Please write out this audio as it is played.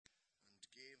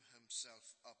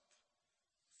himself up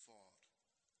for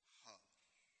her.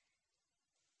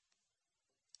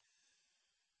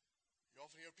 You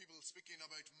often hear people speaking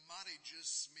about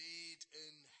marriages made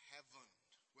in heaven.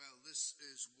 Well, this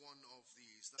is one of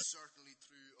these. That's certainly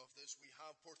true of this. We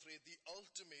have portrayed the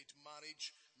ultimate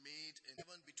marriage made in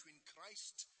heaven between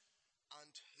Christ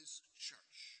and his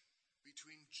church,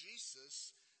 between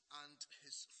Jesus and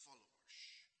his followers.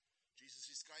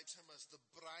 Jesus describes him as the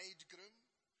bridegroom,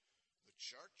 the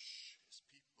church, his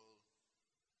people,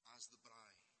 as the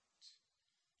bride.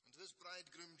 And this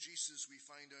bridegroom, Jesus, we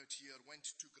find out here, went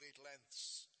to great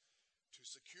lengths to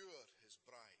secure his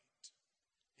bride.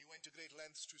 He went to great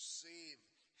lengths to save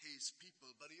his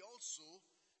people, but he also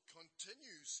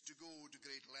continues to go to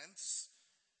great lengths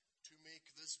to make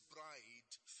this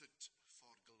bride fit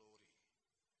for glory,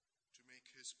 to make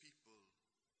his people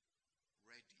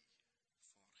ready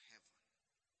for heaven.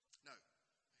 Now,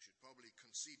 I should probably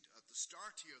concede at the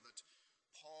start here that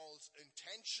Paul's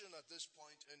intention at this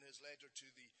point in his letter to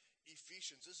the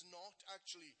Ephesians is not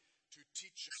actually to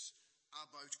teach us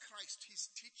about Christ.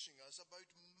 He's teaching us about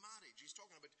marriage. He's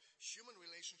talking about human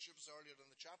relationships earlier in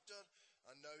the chapter,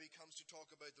 and now he comes to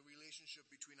talk about the relationship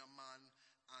between a man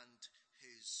and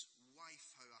his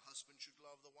wife, how a husband should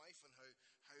love the wife and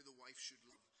how the wife should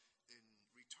love in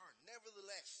return.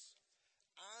 Nevertheless,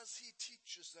 as he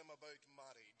teaches them about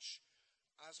marriage,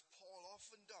 as Paul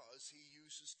often does, he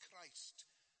uses Christ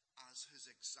as his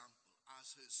example,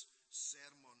 as his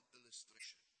sermon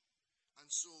illustration. And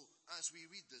so, as we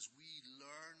read this, we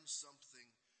learn something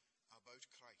about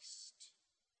Christ.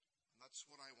 And that's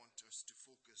what I want us to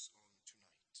focus on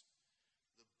tonight.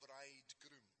 The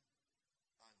bridegroom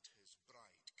and his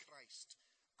bride, Christ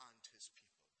and his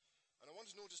people. And I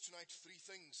want to notice tonight three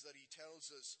things that he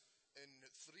tells us in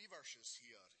 3 verses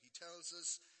here. He tells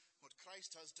us what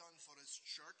Christ has done for his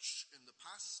church in the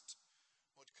past,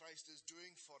 what Christ is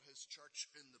doing for his church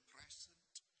in the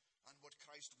present, and what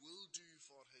Christ will do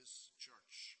for his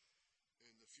church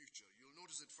in the future. You'll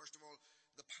notice that, first of all,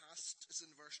 the past is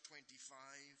in verse 25.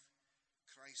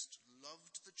 Christ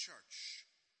loved the church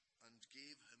and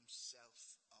gave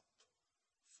himself up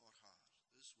for her.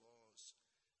 This was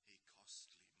a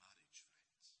costly marriage,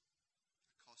 friends.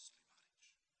 A costly marriage.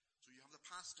 So you have the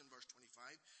past in verse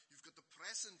 25. You've got the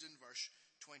present in verse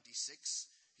 26.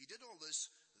 He did all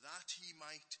this that he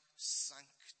might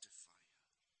sanctify.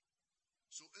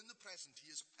 So in the present, he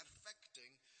is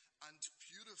perfecting and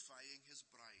purifying his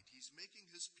bride. He's making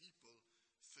his people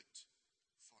fit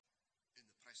for in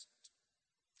the present.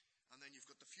 And then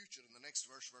you've got the future in the next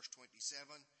verse, verse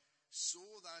 27, so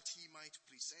that he might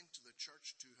present the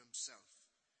church to himself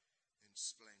in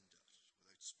splendor,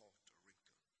 without spot or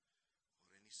wrinkle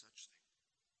or any such thing.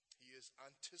 He is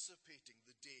anticipating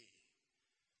the day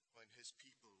when his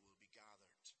people will be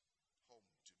gathered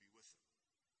home to be with him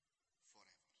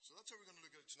forever. So that's how we're going to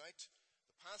look at it tonight.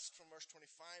 The past from verse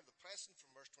 25, the present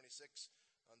from verse 26,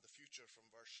 and the future from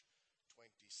verse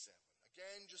 27.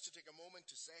 Again, just to take a moment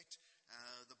to set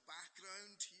the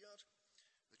background here.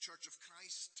 The Church of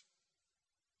Christ,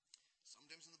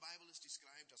 sometimes in the Bible is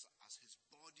described as his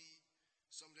body.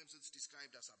 Sometimes it's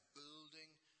described as a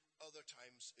building. Other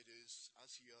times it is,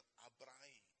 as here, a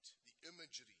bride. The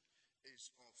imagery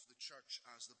is of the church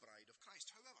as the bride of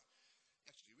Christ. However,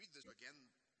 actually read this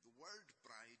again. The word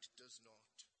bride does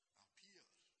not appear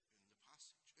in the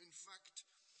passage. In fact,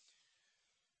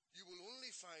 you will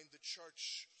only find the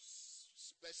church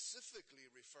specifically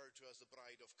referred to as the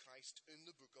bride of Christ in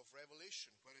the book of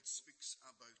Revelation, where it speaks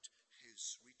about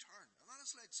his return. And that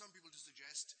has led some people to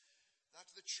suggest that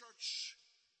the church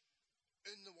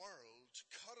in the world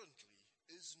currently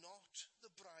is not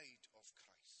the bride of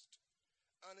Christ,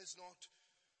 and is not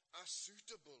a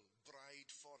suitable bride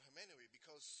for him anyway,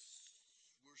 because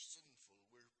we're sinful,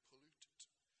 we're polluted.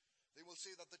 They will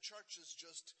say that the church is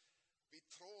just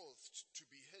betrothed to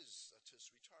be his at his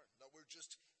return, that we're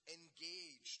just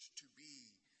engaged to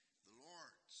be the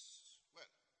Lord's.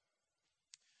 Well,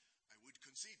 I would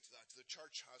concede that the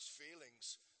church has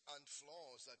failings and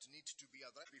flaws that need to be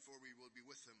addressed before we will be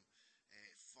with him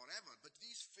forever. But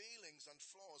these failings and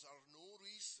flaws are no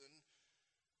reason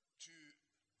to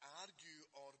argue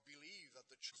or believe that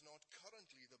the church is not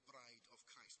currently the bride of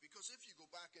Christ. Because if you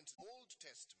go back into the Old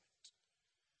Testament,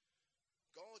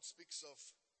 God speaks of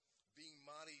being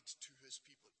married to his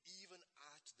people, even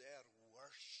at their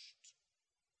worst.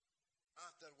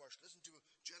 At their worst. Listen to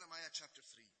Jeremiah chapter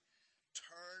 3.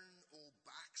 Turn, O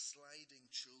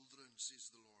backsliding children, says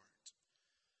the Lord,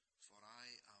 for I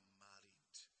am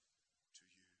married to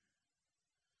you.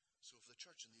 So if the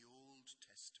church in the Old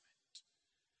Testament,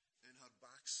 in her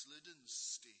backslidden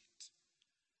state,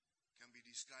 can be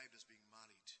described as being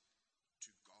married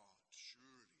to God.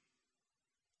 Surely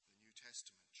the New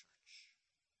Testament church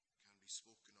can be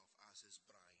spoken of as his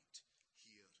bride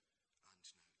here and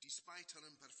now. Despite her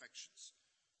imperfections,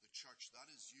 the church, that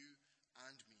is you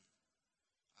and me,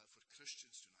 for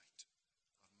Christians tonight,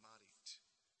 are married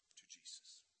to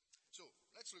Jesus. So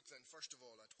let's look then, first of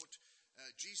all, at what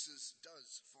Jesus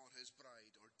does for his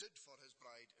bride, or did for his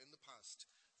bride in the past,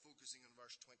 focusing on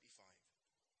verse 25.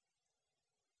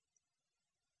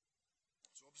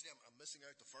 So obviously I'm missing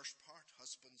out the first part,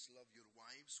 husbands love your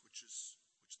wives, which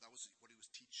that was what he was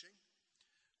teaching.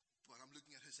 But I'm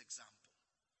looking at his example.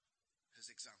 His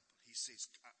example. He says,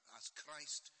 as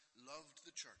Christ loved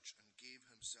the church and gave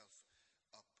himself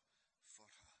up for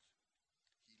her.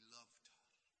 He loved her.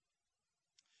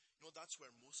 You know, that's where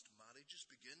most marriages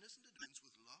begin, isn't it? It begins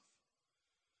with love.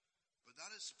 But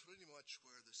that is pretty much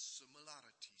where the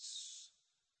similarities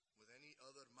with any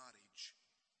other marriage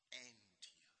end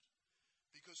here.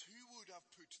 Because who would have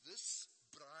put this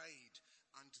bride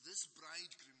and this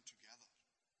bridegroom together?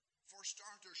 For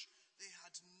starters, they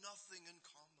had nothing in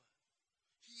common.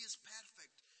 He is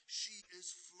perfect. She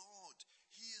is flawed.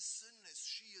 He is sinless.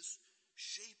 She is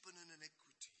shapen in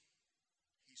iniquity.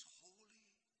 He's holy.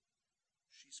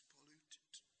 She's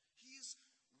polluted. He is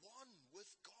one with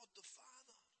God the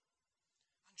Father.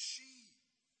 And she,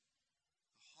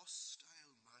 the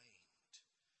hostile mind,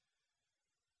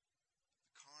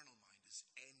 the carnal mind, is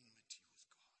enmity with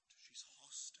God. She's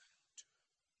hostile to him.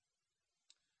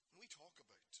 When we talk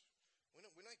about,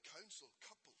 when I counsel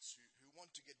couples who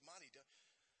want to get married,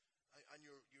 and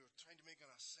you're trying to make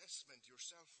an assessment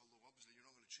yourself, although obviously you're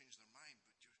not going to change their mind,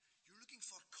 but you're looking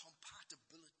for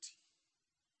compatibility.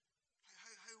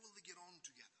 How will they get on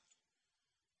together?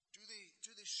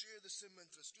 Do they share the same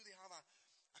interests? Do they have a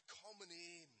common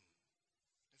aim?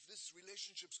 If this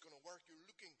relationship's going to work, you're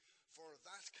looking for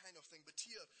that kind of thing. But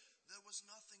here, there was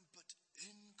nothing but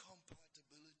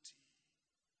incompatibility.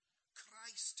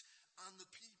 Christ and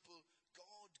the people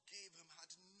God gave him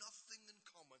had nothing in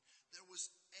common. There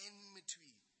was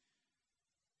enmity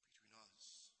between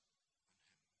us and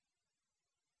him.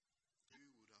 Who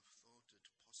would have thought it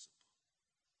possible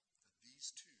that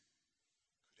these two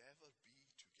could ever be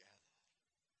together?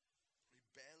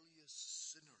 Rebellious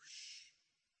sinners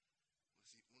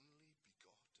with the only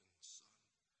begotten Son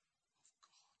of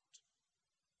God.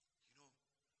 You know,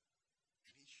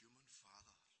 any human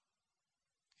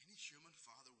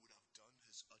father would have done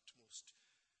his utmost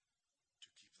to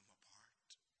keep them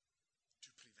apart, to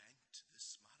prevent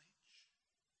this marriage.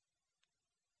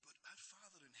 But our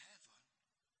Father in heaven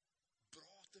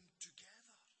brought them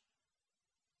together.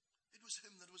 It was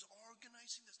him that was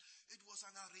organizing this. It was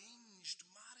an arranged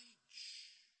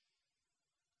marriage.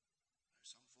 Now,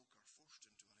 some folk are forced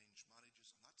into arranged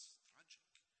marriages, and that's tragic.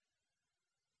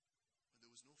 But there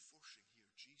was no forcing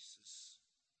here. Jesus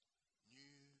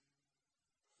knew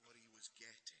what he was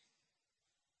getting.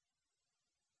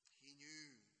 He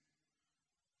knew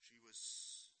she was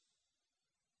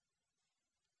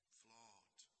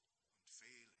flawed and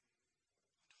failing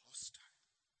and hostile.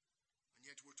 And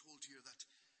yet we're told here that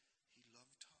he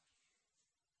loved her.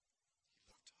 He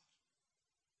loved her.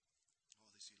 Oh,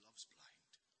 they say love's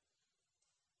blind.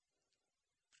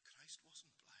 But Christ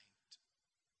wasn't blind.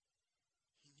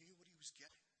 He knew what he was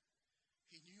getting.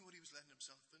 He knew what he was letting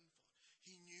himself in for.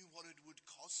 He knew what it would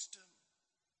cost him.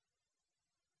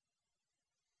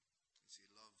 You see,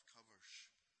 love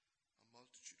covers a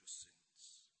multitude of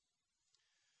sins.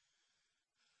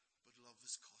 But love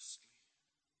is costly.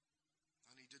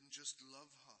 And he didn't just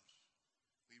love her.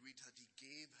 We read that he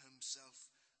gave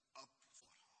himself up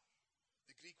for her.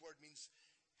 The Greek word means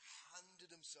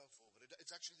handed himself over.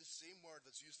 It's actually the same word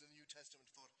that's used in the New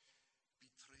Testament for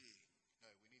betraying.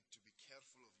 Now, we need to be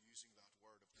careful of using that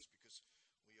word of this, because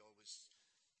we always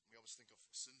think of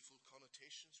sinful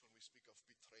connotations when we speak of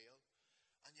betrayal.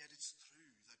 And yet it's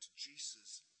true that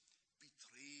Jesus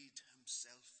betrayed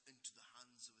himself into the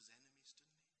hands of his enemies,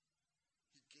 didn't he?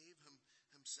 He gave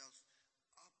himself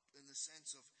up in the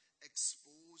sense of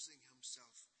exposing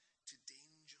himself to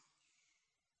danger.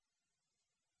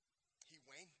 He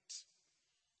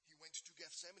went to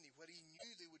Gethsemane, where he knew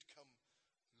they would come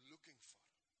looking for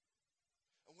him.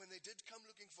 And when they did come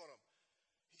looking for him,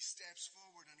 he steps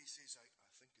forward and he says, I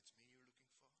think it's me you're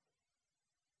looking for.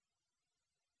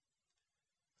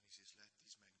 And he says, let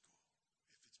these men go.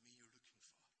 If it's me you're looking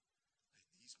for,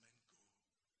 let these men go.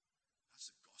 That's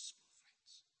the gospel,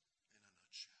 friends, in a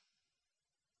nutshell.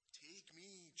 Take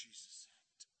me, Jesus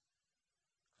said,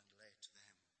 and let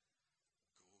them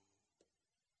go.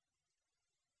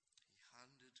 He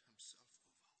handed himself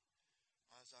over.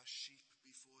 As a sheep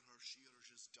before her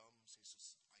shearers is dumb, says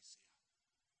Isaiah,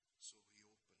 so he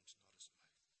opened not his mouth.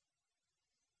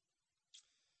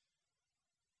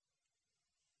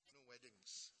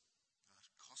 weddings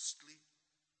are costly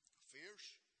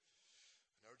affairs.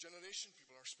 In our generation,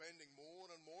 people are spending more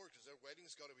and more because their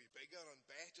wedding's got to be bigger and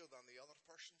better than the other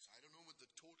person's. I don't know what the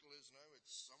total is now.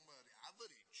 It's somewhere, the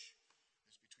average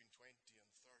is between 20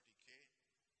 and 30K.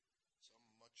 Some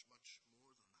much, much more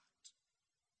than that.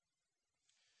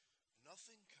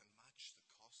 Nothing can match the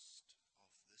cost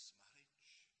of this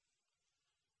marriage.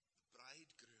 The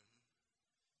bridegroom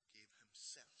gave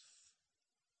himself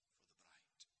for the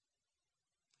bride.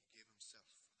 He gave himself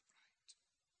for the bride.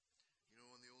 You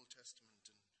know, in the Old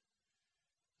Testament,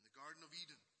 in the Garden of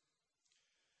Eden,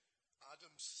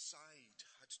 Adam's side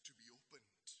had to be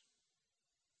opened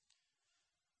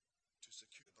to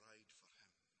secure the bride for him.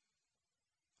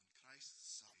 And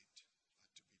Christ's side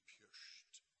had to be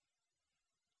pierced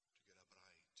to get a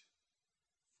bride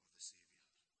for the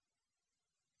Saviour.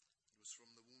 It was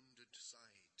from the wounded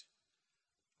side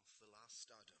of the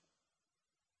last Adam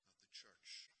that the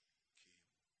church came.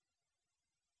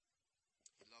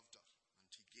 He loved her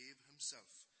and he gave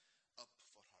himself up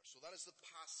for her. So that is the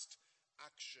past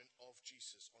action of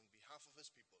Jesus on behalf of his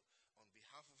people, on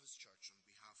behalf of his church, on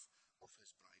behalf of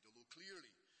his bride. Although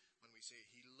clearly, when we say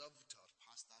he loved her,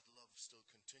 past that love still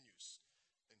continues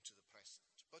into the present.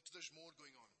 But there's more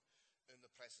going on in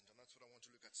the present, and that's what I want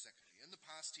to look at secondly. In the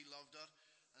past, he loved her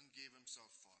and gave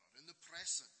himself for her. In the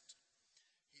present,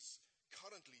 he's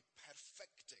currently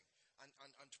perfecting and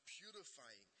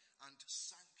purifying and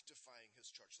sanctifying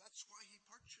his church. That's why he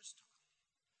purchased her.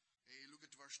 Look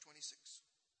at verse 26.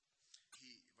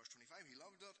 Verse 25, he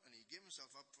loved her and he gave himself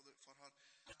up for her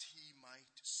that he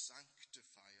might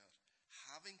sanctify her,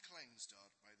 having cleansed her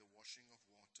by the washing of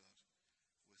water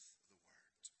with the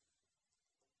word.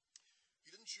 He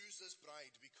didn't choose this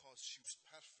bride because she was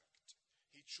perfect.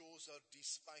 He chose her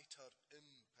despite her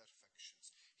imperfections.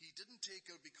 He didn't take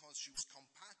her because she was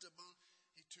compatible.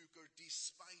 He took her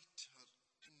despite her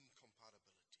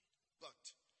incompatibility.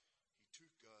 But he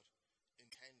took her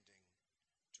intending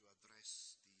to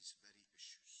address these very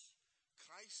issues.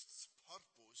 Christ's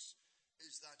purpose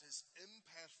is that his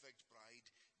imperfect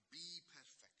bride be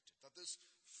perfected. That this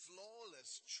flawed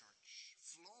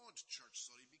church,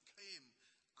 became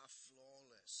a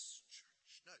flawless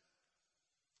church. Now,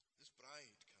 this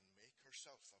bride can make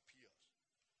herself appear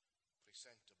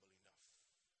presentable enough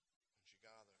when she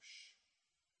gathers,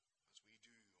 as we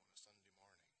do on a Sunday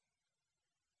morning,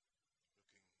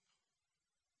 looking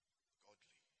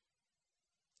godly.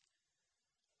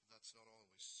 That's not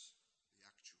always the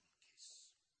actual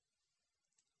case.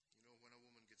 You know, when a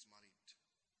woman gets married,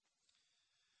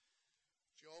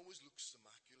 she always looks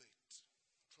immaculate.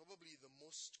 Probably the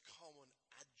most common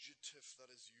adjective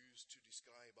that is used to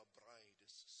describe a bride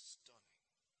is stunning.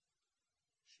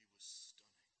 She was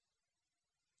stunning.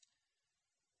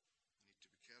 You need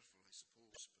to be careful, I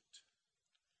suppose, but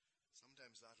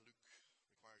sometimes that look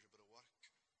requires a bit of work.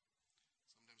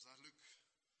 Sometimes that look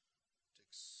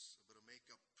takes a bit of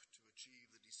makeup to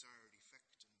achieve the desired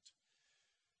effect. And if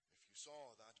you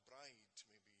saw that bride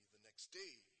maybe the next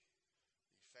day,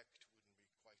 the effect wouldn't be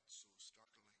quite so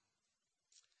startling.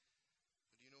 But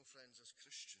you know, friends, as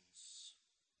Christians,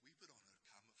 we put on our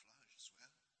camouflage as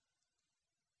well.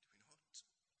 Do we not?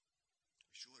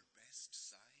 We show our best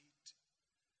side when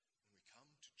we come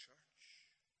to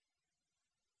church.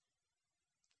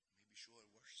 Maybe show our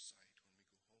worst side when we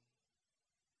go home.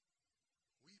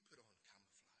 We put on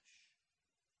camouflage.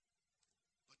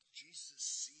 But Jesus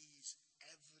sees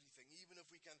everything, even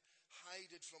if we can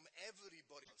hide it from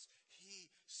everybody else. He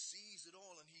sees it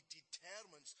all and he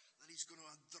determines that he's going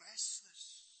to address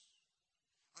this.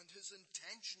 And his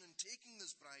intention in taking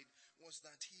this bride was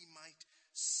that he might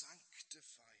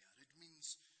sanctify her. It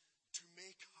means to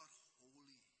make her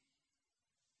holy.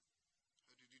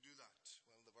 How did he do that?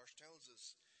 Well, the verse tells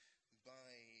us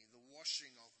by the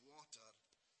washing of water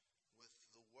with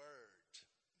the word.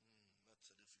 That's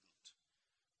a difficult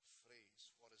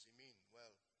phrase. What does he mean?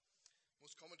 Well,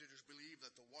 most commentators believe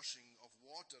that the washing of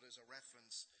water is a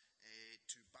reference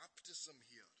to baptism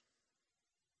here.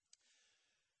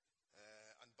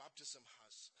 And baptism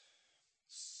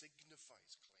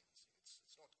signifies cleansing.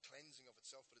 It's not cleansing of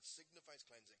itself, but it signifies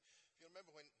cleansing. If you remember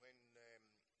when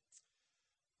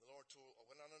the Lord told, or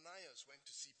when Ananias went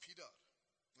to see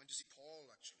Paul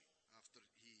actually, after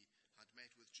he had met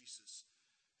with Jesus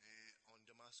on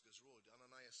Damascus Road,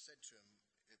 Ananias said to him,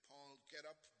 Paul, get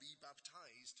up, be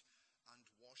baptized, and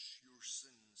wash your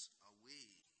sins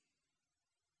away.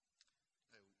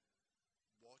 Now,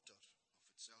 water of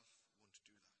itself won't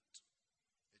do that.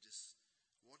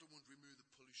 Water won't remove the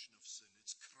pollution of sin.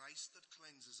 It's Christ that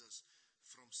cleanses us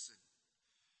from sin.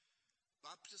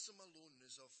 baptism alone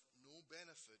is of no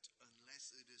benefit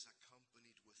unless it is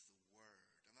accompanied with the word.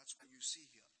 And that's what you see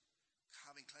here.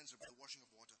 Having cleansed by the washing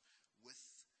of water with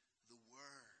the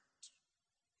word.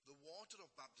 The water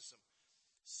of baptism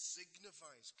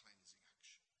signifies cleansing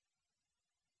action.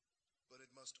 But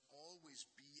it must always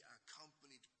be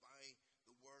accompanied by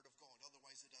the word of God.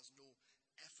 Otherwise it has no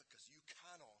efficacy. You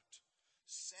cannot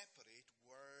separate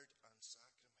word and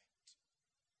sacrament.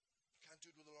 You can't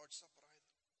do it with the Lord's Supper either.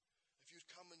 If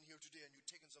you'd come in here today and you'd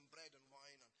taken some bread and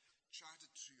wine and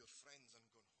chatted to your friends and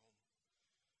gone home,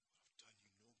 would have done you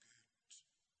no good.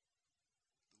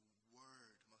 The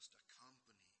word must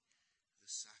accompany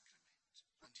the sacrament.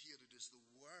 And here it is the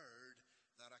word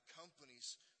that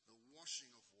accompanies the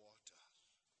washing of water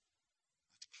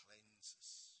that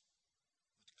cleanses.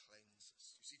 That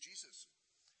cleanses. You see, Jesus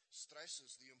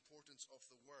stresses the importance of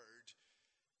the word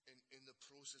in the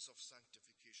process of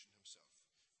sanctification himself.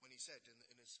 When he said in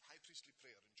his high priestly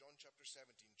prayer in John chapter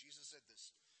 17, Jesus said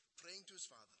this, praying to his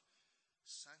Father,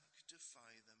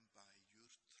 sanctify them by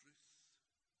your truth.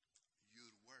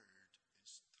 Your word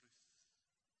is truth.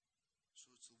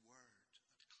 So it's the word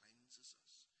that cleanses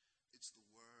us. It's the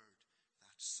word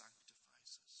that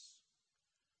sanctifies us.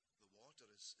 The water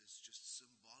is just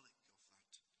symbolic of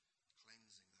that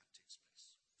cleansing that takes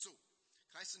place. So,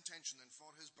 Christ's intention then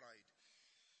for his bride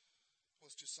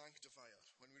was to sanctify her.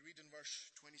 When we read in verse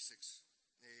 26,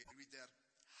 we read there,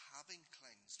 having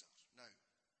cleansed her. Now,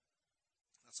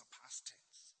 that's a past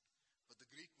tense. But the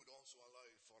Greek would also allow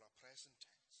for a present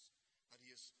tense, that he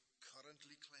is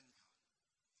currently cleansed her.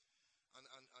 And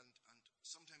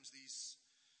sometimes these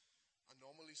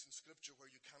anomalies in Scripture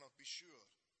where you cannot be sure,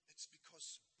 it's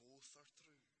because both are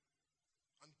true.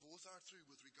 And both are true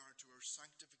with regard to our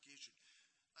sanctification.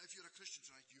 If you're a Christian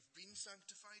tonight, you've been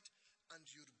sanctified and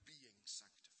you're being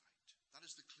sanctified. That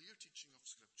is the clear teaching of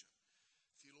Scripture.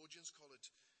 Theologians call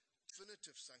it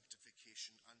definitive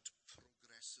sanctification and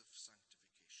progressive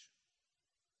sanctification.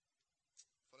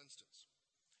 For instance,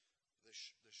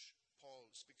 Paul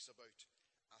speaks about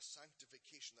a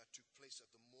sanctification that took place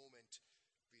at the moment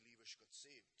believers got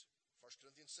saved. 1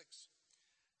 Corinthians 6,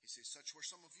 he says, such were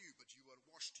some of you, but you were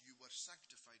washed, you were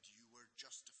sanctified, you were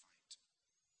justified.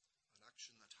 An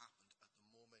action that happened at the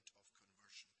moment of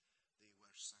conversion. They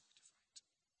were sanctified.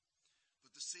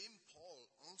 But the same Paul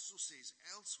also says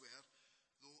elsewhere,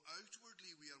 though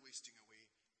outwardly we are wasting away,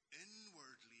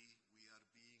 inwardly we are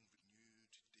being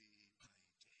renewed day by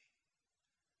day.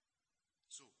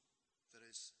 So, there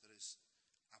is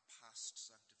a past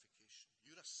sanctification.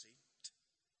 You're a saint.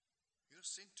 You're a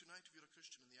saint tonight if you're a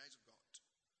Christian in the eyes of God.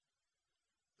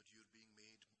 But you're being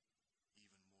made even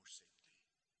more saintly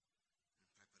in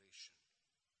preparation for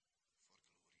glory.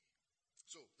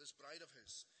 So, this bride of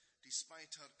his,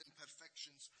 despite her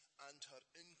imperfections and her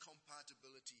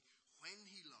incompatibility, when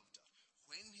he loved her,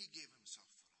 when he gave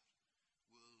himself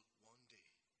for her, will one day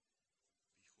be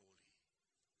holy.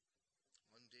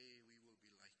 One day we will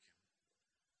be like him,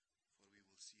 for we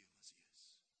will see him as he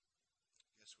is.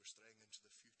 I guess we're straying into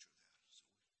the future there, so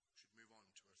we should move on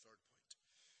to our third point.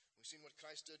 We've seen what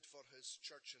Christ did for his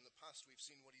church in the past. We've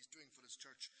seen what he's doing for his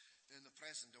church in the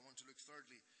present. I want to look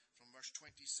thirdly from verse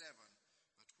 27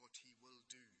 at what he will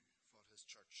do for his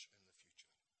church in the future.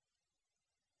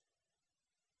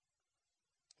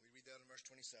 We read there in verse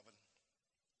 27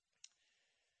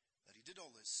 that he did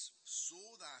all this so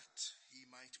that he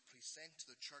might present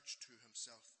the church to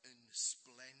himself in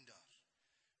splendor,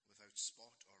 without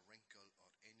spot or wrinkle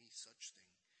or any such thing,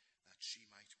 that she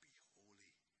might be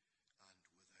holy and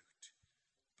without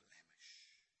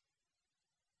blemish.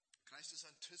 Christ is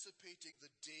anticipating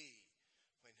the day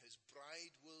when his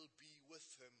bride will be with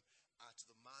him at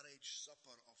the marriage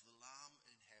supper of the Lamb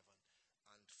in heaven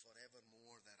and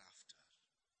forevermore thereafter.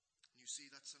 And you see,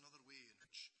 that's another way in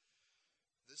which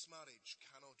this marriage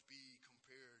cannot be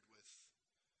compared with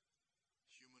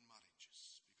human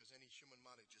marriages, because any human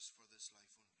marriage is for this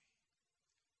life only.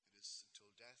 It is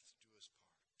until death do us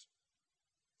part.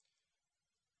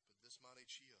 But this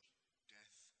marriage here,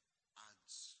 death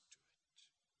adds to it.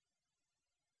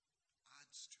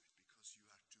 Adds to it because you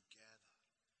are together,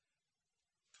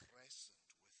 present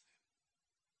with him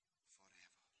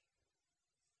forever.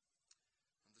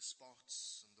 And the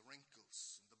spots and the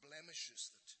wrinkles and the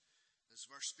blemishes that this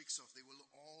verse speaks of, they will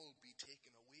all be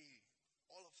taken away.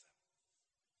 All of them.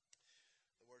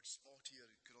 The word spot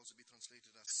here could also be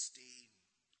translated as stain.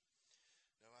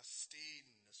 Now a stain,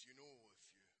 as you know,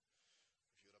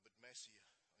 if you're a bit messy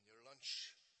on your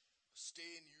lunch, a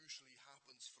stain usually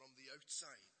happens from the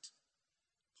outside.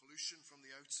 Pollution from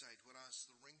the outside, whereas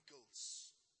the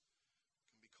wrinkles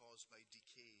can be caused by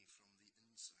decay from the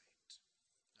inside.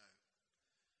 Now,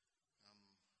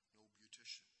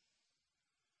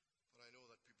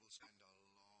 spend an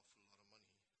awful lot of money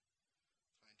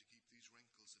trying to keep these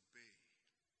wrinkles at bay.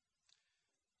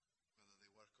 Whether they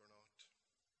work or not,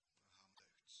 I have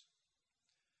doubts.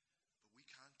 But we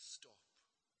can't stop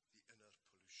the inner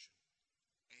pollution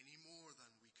any more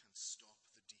than we can stop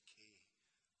the decay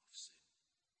of sin.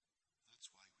 That's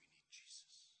why we need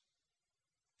Jesus.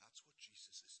 That's what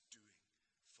Jesus is doing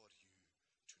for you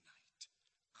tonight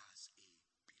as a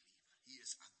believer. He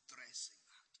is addressing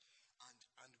that.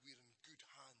 And we're in good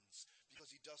hands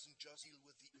because he doesn't just deal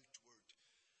with the outward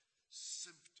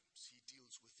symptoms. He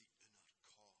deals with the inner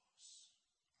cause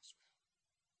as well.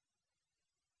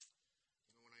 You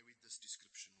know, when I read this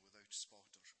description, without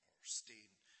spot or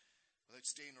stain, without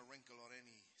stain or wrinkle or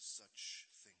any such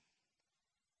thing,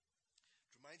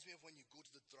 it reminds me of when you go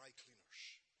to the dry cleaners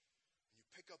and you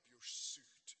pick up your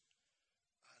suit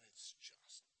and it's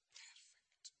just perfect.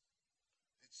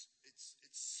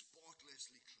 It's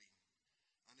spotlessly clean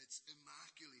and it's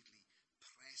immaculately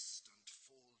pressed and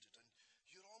folded, and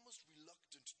you're almost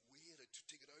reluctant to wear it, to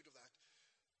take it out of that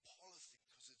polythene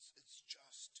because it's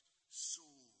just so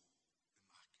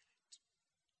immaculate.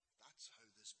 That's how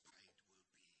this bride will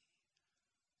be.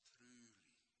 Truly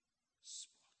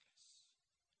spotless,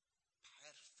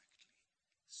 perfectly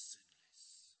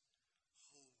sinless,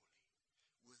 holy,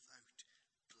 without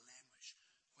blemish,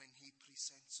 when he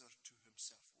presents her to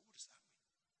himself. What does that mean?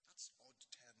 That's odd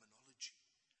terminology.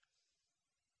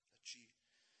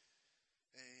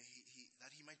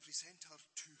 That he might present her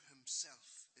to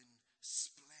himself in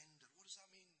splendor. What does that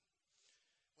mean?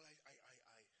 Well, I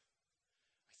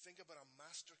think about a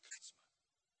master craftsman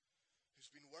who's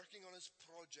been working on his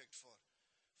project for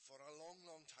a long,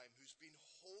 long time, who's been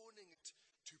honing it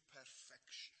to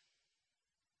perfection.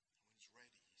 And when he's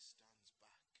ready, he stands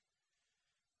back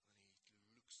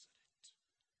and he looks at it and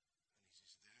he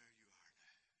says, there you are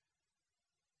now.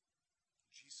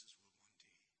 Jesus will one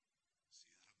day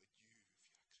say that about you if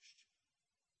you're a Christian.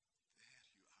 There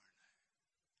you are now.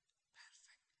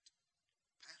 Perfect.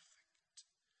 Perfect.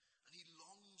 And he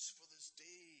longs for this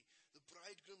day. The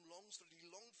bridegroom longs for it. He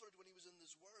longed for it when he was in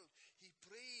this world. He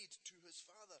prayed to his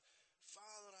Father,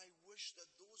 Father, I wish that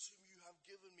those whom you have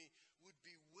given me would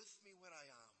be with me where I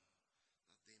am,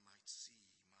 that they might see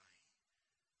my glory.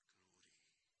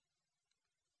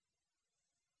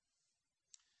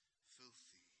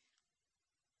 Filthy,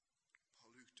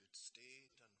 polluted,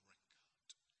 stained and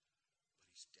wrinkled, but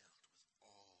he's dealt with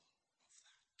all of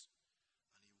that,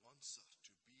 and he wants her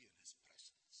to be in his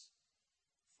presence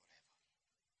forever.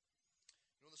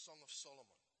 You know, the Song of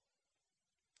Solomon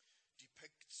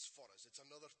depicts for us, it's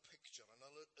another picture,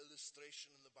 another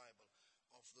illustration in the Bible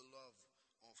of the love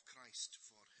of Christ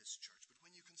for his church. But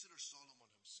when you consider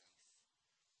Solomon himself,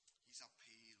 he's a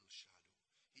pale shadow.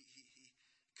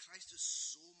 Christ is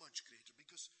so much greater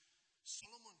because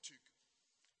Solomon took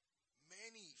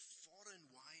many foreign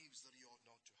wives that he ought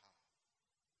not to have.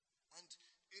 And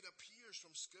it appears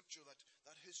from Scripture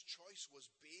that his choice was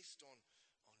based on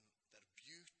their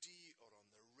beauty or on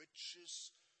their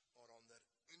riches or on their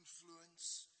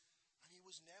influence. And he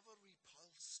was never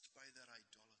repulsed by their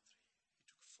idolatry. He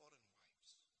took foreign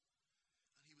wives.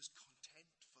 And he was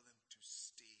content for them to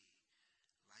stay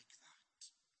like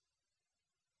that.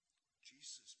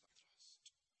 Jesus, by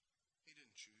trust, he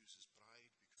didn't choose his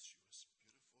bride because she was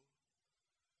beautiful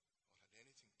or had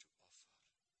anything to offer.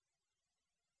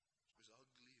 She was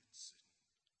ugly in sin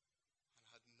and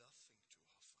had nothing to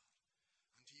offer.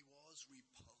 And he was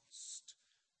repulsed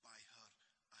by her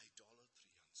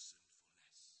idolatry and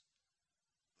sinfulness.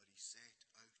 But he set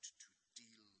out to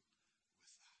deal with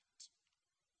that.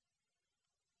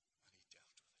 And he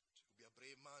dealt with it. It would be a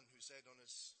brave man who said on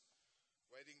his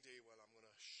wedding day, well, I'm going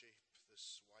to shape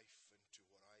this wife into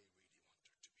what I really want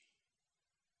her to be.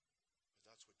 But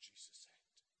that's what Jesus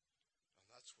said. And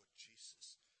that's what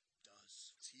Jesus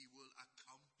does. He will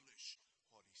accomplish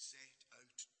what he set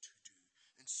out to do.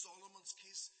 In Solomon's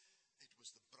case, it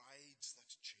was the brides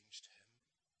that changed him.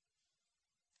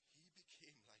 He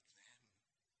became like them.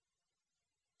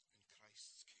 In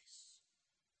Christ's case,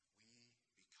 we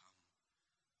become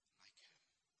like him.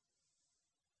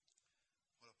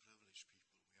 What a privileged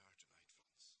people we are tonight,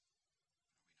 friends. Are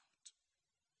we not?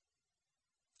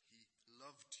 He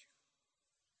loved you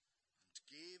and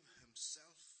gave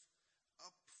himself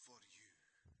up for you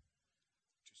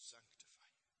to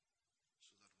sanctify you,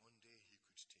 so that one day he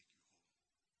could take you home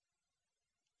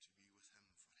to be with him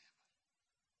forever.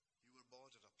 You were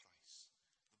bought at a price.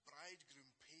 The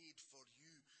bridegroom paid for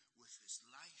you with his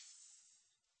life.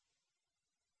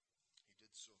 He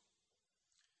did so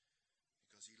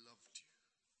because he loved